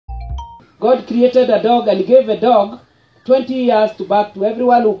God created a dog and gave a dog 20 years to back to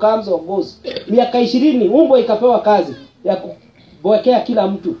everyone who comes or goes. Miaka 20 umbo ikapewa kazi ya kubwekea kila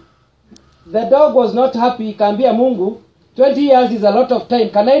mtu. The dog was not happy, ikaambia Mungu, 20 years is a lot of time.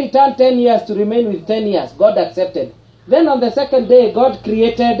 Can I return 10 years to remain with 10 years? God accepted. Then on the second day, God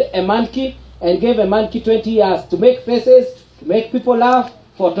created a monkey and gave a monkey 20 years to make faces, to make people laugh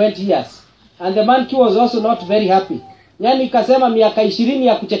for 20 years. And the monkey was also not very happy. Yani ikasema miaka 20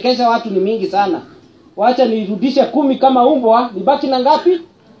 ya kuchekesha watu ni mingi sana. Wacha nirudishe 10 kama umbwa, nibaki na ngapi?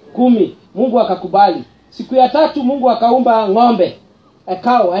 10. Mungu akakubali. Siku ya tatu Mungu akaumba ng'ombe, a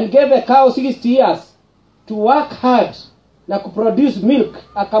cow, and gave a cow 60 years to work hard na kuproduce milk,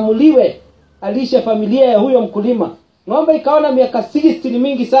 akamuliwe, alishe familia ya huyo mkulima. Ng'ombe ikaona miaka 60 ni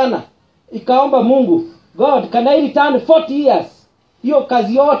mingi sana. Ikaomba Mungu, God, can I return 40 years? Hiyo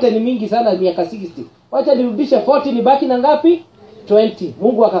kazi yote ni mingi sana, miaka 60. Wacha nirudishe 40 nibaki na ngapi? 20.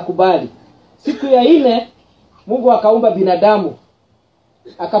 Mungu akakubali. Siku ya 4 Mungu akaumba binadamu.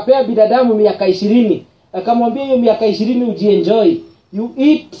 Akapea binadamu miaka 20. Akamwambia hiyo miaka 20 ujienjoy. You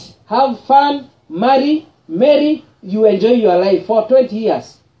eat, have fun, marry, you enjoy your life for 20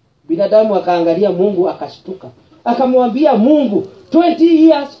 years. Binadamu akaangalia Mungu akashtuka. Akamwambia Mungu, 20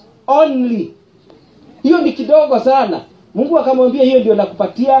 years only. Hiyo ni kidogo sana. Mungu akamwambia hiyo ndio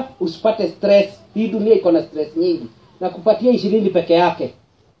nakupatia, usipate stress. Hii dunia iko na stress nyingi. Nakupatia 20 peke yake.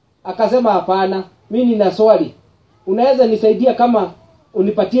 Akasema hapana, mimi nina swali. Unaweza nisaidia kama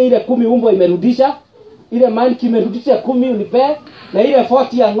unipatie ile 10 umbo imerudisha? Ile monkey imerudisha 10 unipe, na ile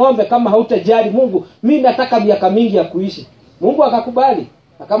 40 ya ng'ombe kama hautajali Mungu, mimi nataka miaka mingi ya kuishi. Mungu akakubali.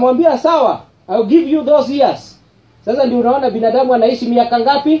 Akamwambia sawa, I'll give you those years. Sasa ndio unaona binadamu anaishi miaka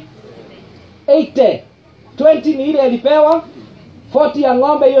ngapi? 80. 20 ni ile alipewa, 40 ya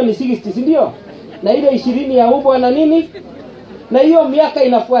ng'ombe hiyo ni 60, si ndio? Na ile 20 ya umbwa na nini? Na hiyo miaka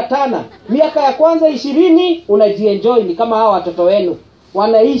inafuatana. Miaka ya kwanza 20 unajienjoy, ni kama hawa watoto wenu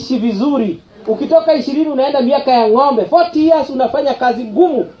wanaishi vizuri. Ukitoka 20 unaenda miaka ya ng'ombe. 40 years unafanya kazi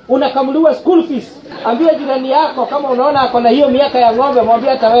ngumu, unakamuliwa school fees. Ambia jirani yako kama unaona ako na hiyo miaka ya ng'ombe, mwambie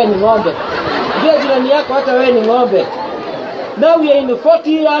hata wewe ni ng'ombe. Ambia jirani yako hata wewe ni ng'ombe. Now we are in the 40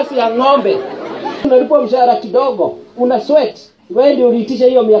 years ya ng'ombe. Unalipwa mshahara kidogo, una sweat. Wewe ndio uliitisha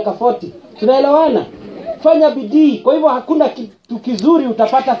hiyo miaka 40. Tunaelewana? Fanya bidii. Kwa hivyo hakuna kitu kizuri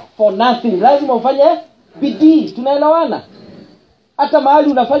utapata for nothing. Lazima ufanye bidii. Tunaelewana? Hata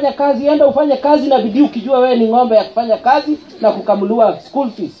mahali unafanya kazi, enda ufanye kazi na bidii ukijua wewe ni ng'ombe ya kufanya kazi na kukamuliwa school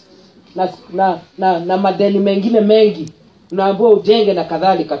fees. Na madeni mengine mengi. Unaambiwa ujenge na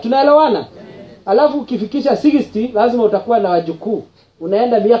kadhalika. Tunaelewana? Alafu ukifikisha 60 lazima utakuwa na wajukuu.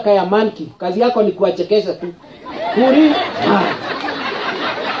 Unaenda miaka ya monkey. Kazi yako ni kuwachekesha tu.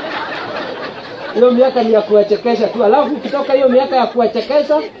 Hiyo miaka ni ya kuwachekesha tu. Alafu ukitoka hiyo miaka ya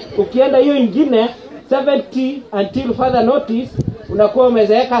kuwachekesha, ukienda hiyo ingine 70 until further notice, unakuwa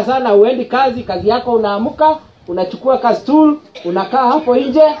umezeeka sana, uendi kazi yako unaamka, unachukua kastool, unakaa hapo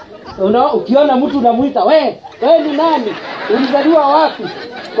nje, ukiona mtu unamuita, wewe ni nani? Ulizaliwa wapi?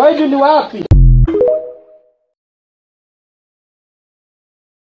 Wewe ni wapi?